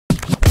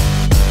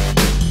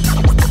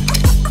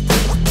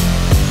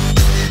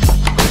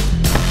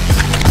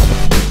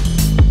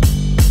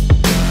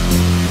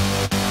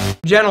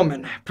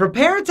Gentlemen,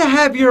 prepare to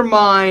have your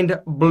mind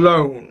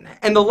blown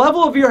and the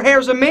level of your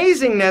hair's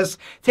amazingness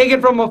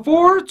taken from a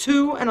 4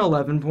 to an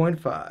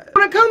 11.5.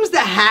 When it comes to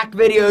hack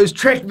videos,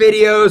 trick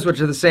videos, which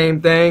are the same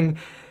thing,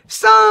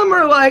 some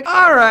are like,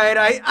 alright,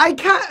 I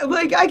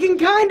can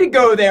kind of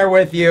go there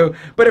with you,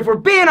 but if we're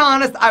being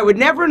honest, I would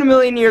never in a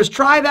million years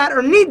try that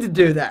or need to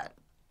do that.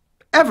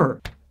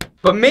 Ever.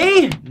 But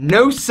me?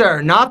 No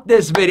sir, not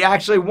this video.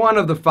 Actually, one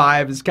of the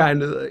 5 is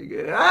kind of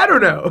like, I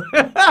don't know.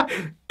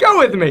 Go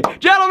with me.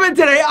 Gentlemen,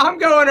 today I'm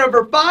going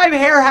over 5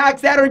 hair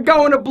hacks that are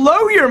going to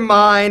blow your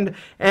mind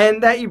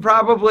and that you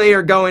probably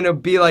are going to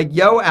be like,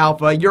 yo,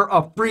 Alpha, you're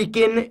a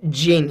freaking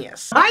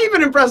genius. I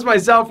even impressed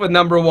myself with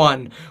number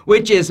 1,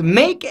 which is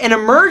make an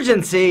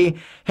emergency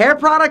hair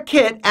product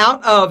kit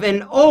out of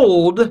an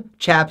old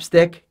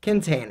chapstick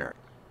container.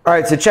 All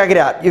right, so check it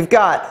out. You've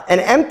got an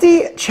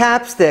empty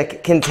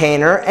chapstick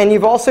container and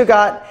you've also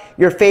got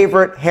your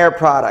favorite hair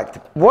product.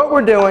 What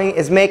we're doing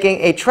is making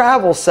a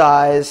travel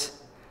size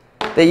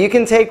that you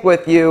can take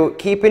with you,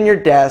 keep in your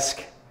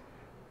desk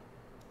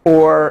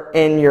or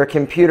in your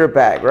computer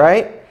bag,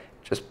 right?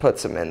 Just put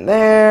some in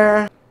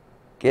there,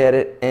 get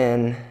it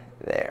in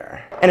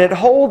there. And it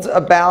holds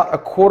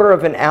about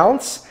 1/4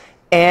 ounce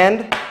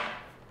and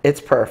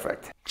it's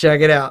perfect.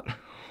 Check it out.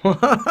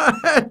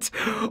 What?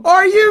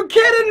 Are you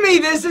kidding me?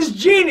 This is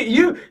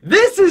genius.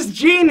 This is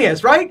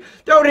genius, right?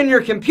 Throw it in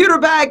your computer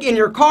bag, in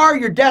your car,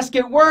 your desk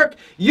at work.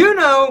 You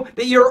know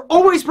that you're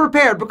always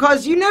prepared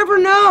because you never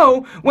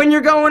know when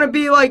you're going to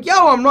be like,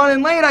 yo, I'm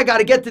running late. I got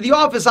to get to the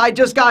office. I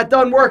just got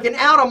done working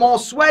out. I'm all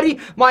sweaty.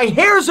 My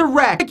hair's a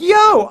wreck. Like,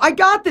 yo, I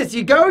got this.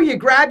 You go, you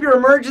grab your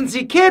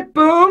emergency kit,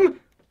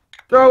 boom,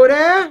 throw it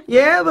there.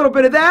 Yeah, a little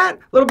bit of that, a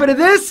little bit of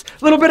this,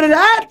 a little bit of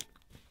that.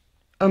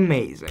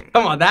 Amazing.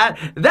 Come on, that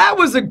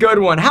was a good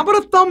one. How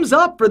about a thumbs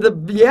up for the,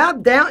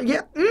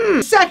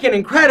 Second,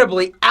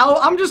 incredibly,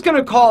 I'm just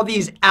gonna call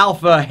these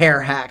alpha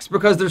hair hacks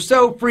because they're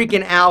so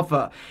freaking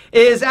alpha,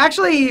 is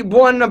actually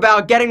one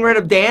about getting rid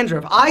of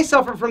dandruff. I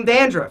suffer from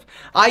dandruff.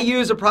 I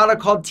use a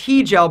product called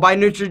T-Gel by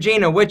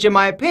Neutrogena, which in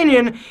my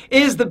opinion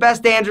is the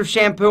best dandruff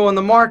shampoo on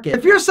the market.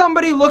 If you're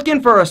somebody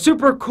looking for a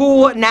super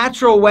cool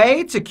natural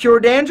way to cure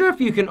dandruff,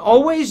 you can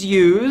always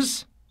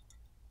use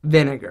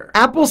vinegar.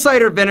 Apple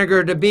cider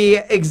vinegar to be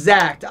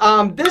exact.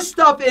 This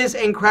stuff is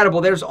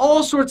incredible. There's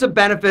all sorts of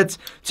benefits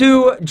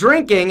to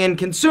drinking and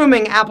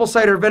consuming apple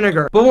cider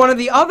vinegar. But one of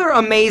the other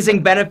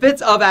amazing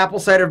benefits of apple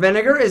cider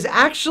vinegar is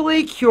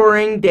actually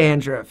curing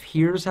dandruff.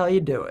 Here's how you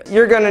do it.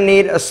 You're going to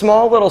need a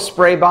small little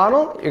spray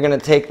bottle. You're going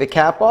to take the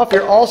cap off.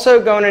 You're also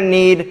going to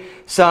need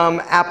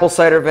some apple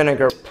cider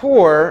vinegar.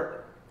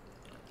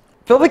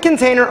 Fill the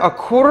container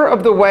 1/4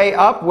 of the way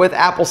up with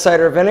apple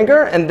cider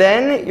vinegar, and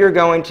then you're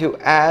going to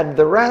add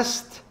the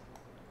rest.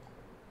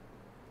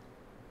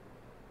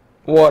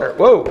 Water.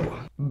 Whoa.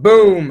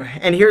 Boom.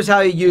 And here's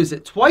how you use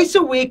it. Twice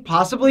a week,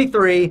 possibly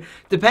 3,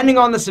 depending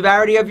on the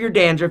severity of your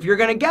dandruff, you're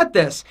going to get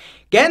this.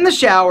 Get in the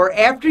shower.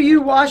 After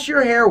you wash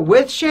your hair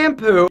with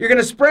shampoo, you're going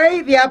to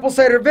spray the apple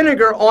cider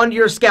vinegar onto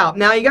your scalp.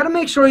 Now, you got to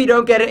make sure you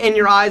don't get it in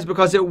your eyes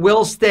because it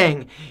will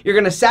sting. You're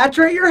going to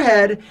saturate your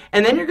head,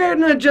 and then you're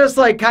going to just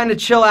like kind of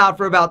chill out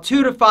for about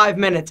 2 to 5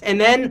 minutes,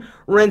 and then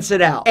rinse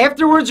it out.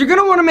 Afterwards, you're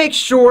going to want to make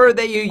sure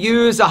that you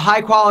use a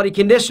high-quality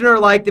conditioner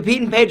like the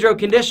Pete Pedro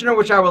conditioner,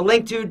 which I will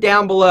link to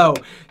down below.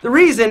 The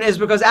reason is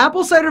because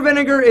apple cider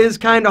vinegar is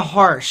kind of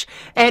harsh,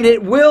 and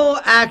it will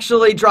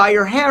actually dry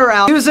your hair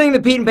out. Using the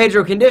Pete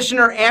Pedro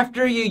conditioner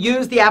after you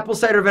use the apple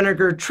cider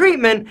vinegar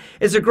treatment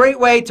is a great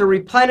way to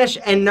replenish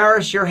and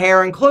nourish your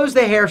hair and close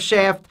the hair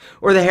shaft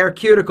or the hair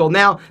cuticle.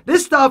 Now,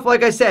 this stuff,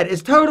 like I said,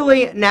 is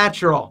totally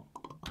natural.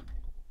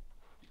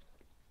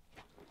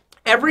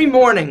 Every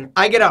morning,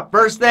 I get up.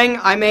 First thing,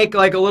 I make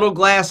like a little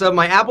glass of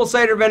my apple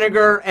cider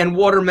vinegar and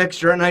water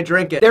mixture, and I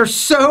drink it. There's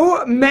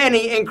so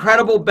many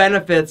incredible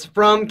benefits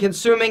from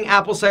consuming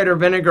apple cider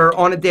vinegar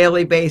on a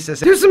daily basis.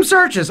 Do some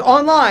searches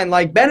online,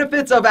 like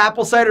benefits of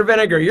apple cider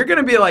vinegar. You're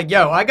gonna be like,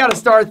 yo, I gotta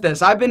start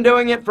this. I've been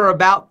doing it for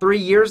about 3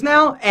 years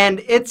now,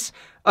 and it's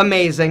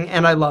amazing,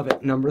 and I love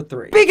it. Number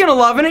 3. Speaking of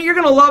loving it, you're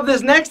gonna love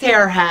this next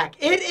hair hack.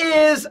 It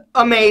is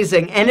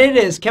amazing, and it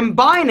is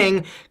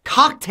combining,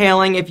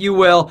 cocktailing, if you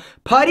will,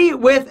 putty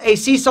with a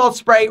sea salt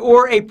spray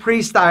or a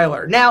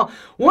prestyler. Now,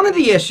 one of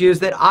the issues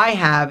that I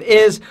have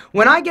is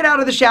when I get out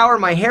of the shower,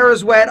 my hair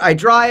is wet, I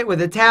dry it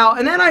with a towel,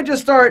 and then I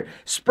just start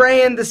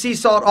spraying the sea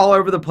salt all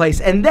over the place.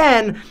 And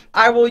then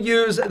I will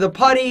use the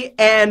putty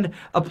and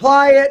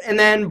apply it and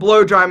then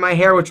blow dry my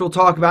hair, which we'll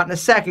talk about in a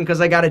second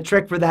because I got a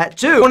trick for that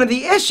too. One of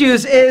the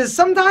issues is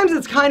sometimes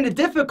it's kind of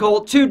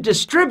difficult to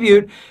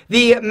distribute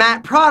the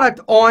matte product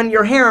on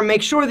your hair and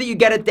make sure that you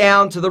get it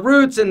down to the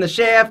roots and the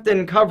shaft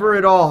and cover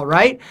it all,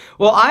 right?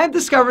 Well, I have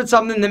discovered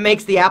something that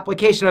makes the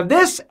application of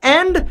this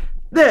and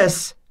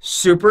this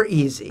super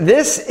easy.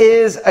 This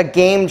is a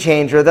game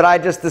changer that I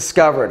just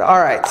discovered. All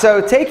right,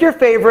 so take your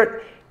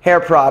favorite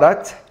hair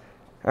product,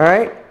 all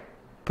right,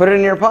 put it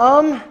in your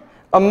palm,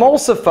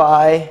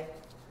 emulsify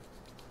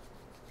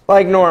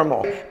like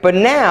normal. But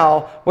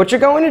now, what you're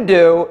going to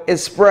do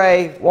is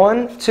spray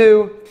 1,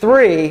 2,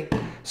 3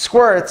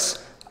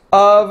 squirts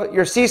of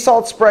your sea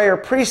salt spray or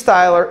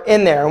prestyler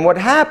in there. And what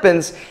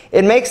happens,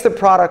 it makes the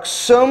product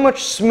so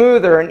much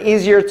smoother and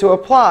easier to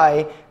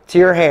apply to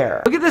your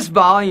hair. Look at this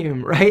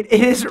volume, right? It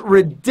is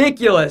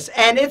ridiculous.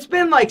 And it's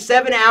been like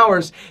 7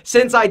 hours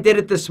since I did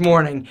it this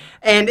morning,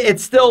 and it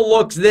still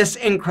looks this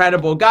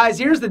incredible. Guys,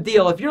 here's the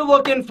deal. If you're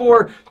looking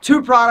for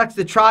 2 products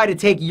to try to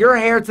take your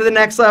hair to the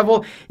next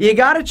level, you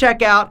gotta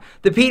check out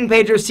the Pete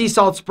Pedro Sea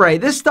Salt Spray.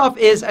 This stuff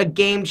is a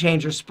game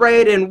changer.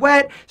 Spray it in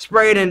wet,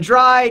 spray it in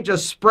dry,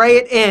 just spray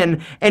it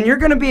in, and you're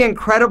gonna be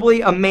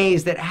incredibly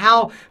amazed at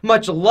how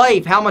much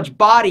life, how much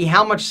body,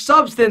 how much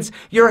substance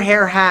your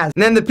hair has.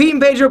 And then the Pete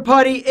Pedro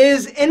Putty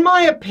is, in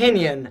my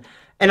opinion,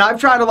 and I've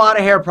tried a lot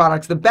of hair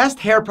products, the best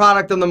hair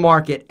product on the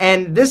market.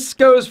 And this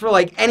goes for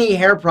like any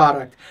hair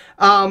product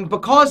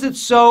because it's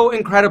so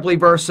incredibly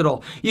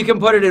versatile. You can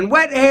put it in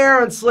wet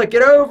hair and slick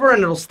it over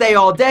and it'll stay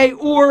all day,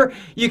 or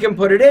you can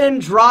put it in,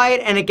 dry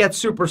it, and it gets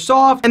super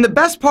soft. And the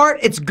best part,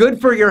 it's good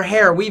for your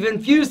hair. We've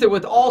infused it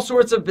with all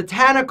sorts of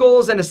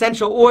botanicals and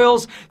essential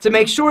oils to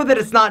make sure that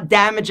it's not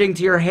damaging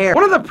to your hair.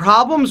 One of the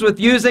problems with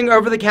using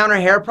over-the-counter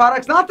hair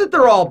products, not that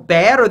they're all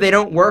bad or they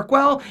don't work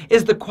well,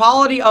 is the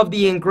quality of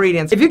the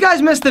ingredients. If you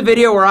guys missed the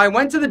video where I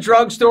went to the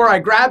drugstore, I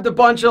grabbed a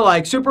bunch of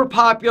like super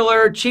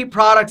popular cheap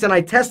products and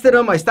I tested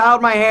them, I styled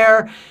my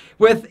hair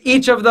with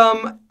each of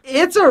them.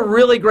 It's a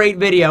really great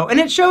video, and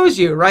it shows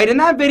you, right? In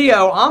that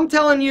video, I'm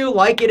telling you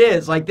like it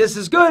is. Like, this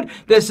is good,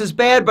 this is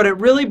bad, but it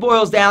really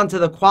boils down to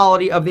the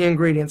quality of the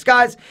ingredients.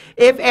 Guys,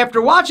 if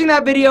after watching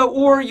that video,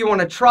 or you want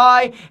to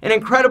try an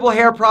incredible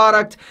hair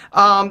product,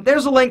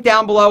 there's a link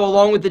down below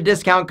along with the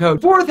discount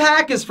code. Fourth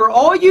hack is for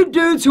all you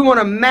dudes who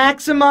want to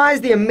maximize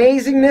the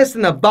amazingness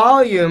and the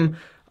volume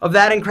of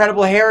that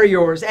incredible hair of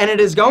yours, and it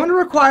is going to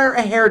require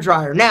a hair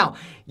dryer. Now,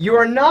 you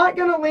are not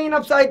going to lean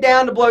upside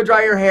down to blow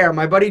dry your hair.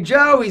 My buddy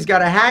Joe, he's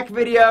got a hack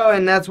video,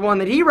 and that's one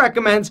that he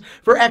recommends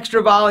for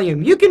extra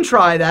volume. You can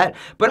try that,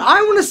 but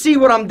I want to see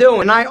what I'm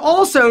doing. And I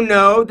also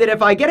know that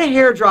if I get a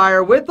hair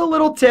dryer with a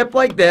little tip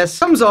like this,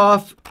 comes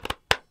off,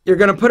 you're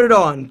going to put it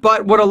on.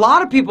 But what a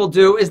lot of people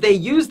do is they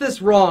use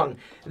this wrong.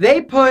 They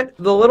put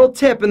the little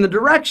tip in the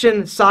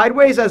direction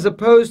sideways as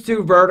opposed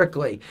to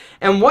vertically.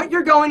 And what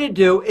you're going to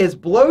do is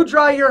blow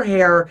dry your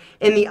hair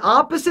in the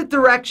opposite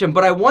direction,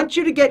 but I want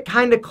you to get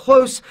kind of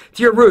close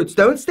to your roots.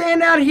 Don't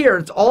stand out here.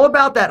 It's all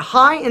about that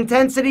high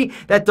intensity,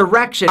 that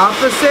direction.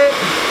 Opposite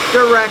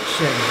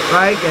direction,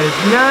 right? Get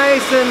it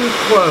nice and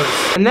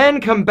close. And then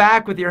come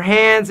back with your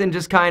hands and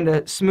just kind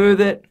of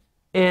smooth it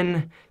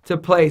into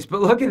place.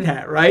 But look at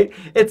that, right?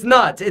 It's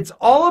nuts. It's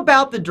all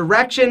about the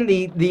direction,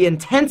 the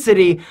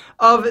intensity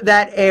of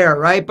that air,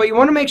 right? But you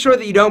want to make sure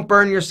that you don't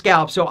burn your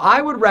scalp. So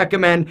I would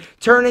recommend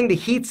turning the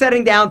heat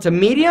setting down to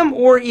medium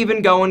or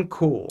even going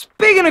cool.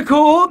 Speaking of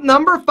cool,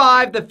 number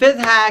 5, the 5th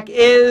hack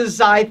is,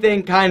 I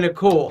think, kind of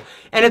cool.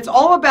 And it's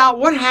all about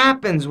what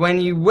happens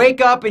when you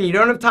wake up and you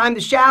don't have time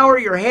to shower,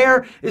 your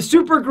hair is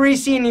super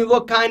greasy, and you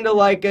look kind of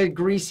like a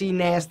greasy,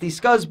 nasty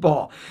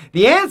scuzzball.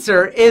 The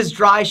answer is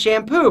dry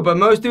shampoo, but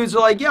most dudes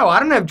are like, yo,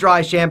 I don't have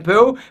dry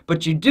shampoo,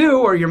 but you do,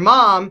 or your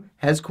mom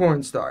has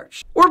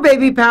cornstarch. Or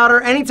baby powder,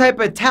 any type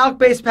of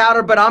talc-based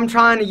powder, but I'm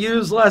trying to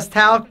use less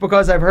talc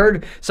because I've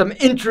heard some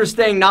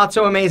interesting, not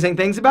so amazing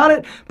things about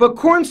it. But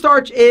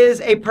cornstarch is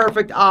a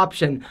perfect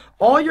option.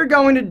 All you're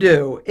going to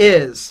do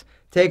is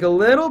take a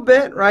little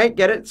bit, right?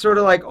 Get it sort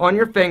of like on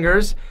your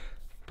fingers.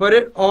 Put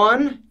it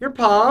on your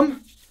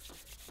palm.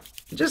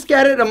 Just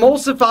get it,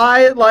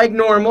 emulsify it like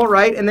normal,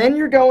 right? And then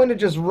you're going to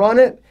just run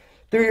it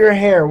through your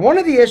hair. One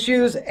of the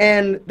issues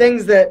and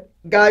things that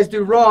guys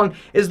do wrong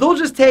is they'll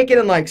just take it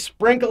and like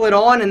sprinkle it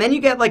on, and then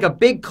you get like a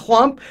big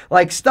clump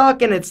like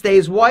stuck and it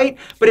stays white.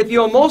 But if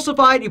you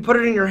emulsify it, you put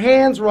it in your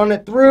hands, run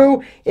it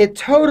through, it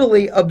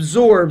totally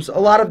absorbs a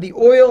lot of the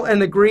oil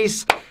and the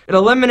grease. It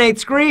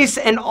eliminates grease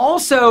and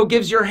also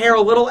gives your hair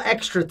a little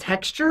extra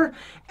texture,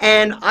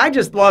 and I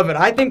just love it.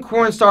 I think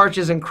cornstarch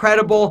is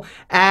incredible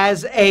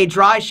as a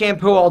dry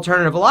shampoo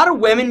alternative. A lot of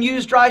women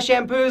use dry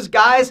shampoos.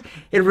 Guys,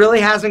 it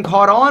really hasn't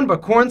caught on,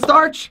 but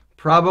cornstarch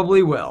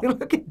probably will.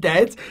 Look at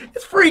that.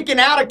 It's freaking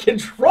out of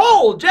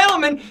control.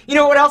 Gentlemen, you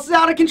know what else is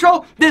out of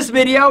control? This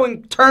video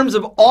in terms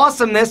of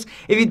awesomeness.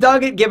 If you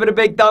dug it, give it a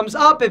big thumbs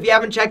up. If you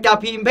haven't checked out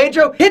Pete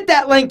Pedro, hit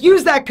that link.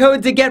 Use that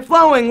code to get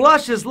flowing,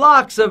 luscious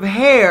locks of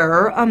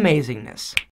hair amazingness.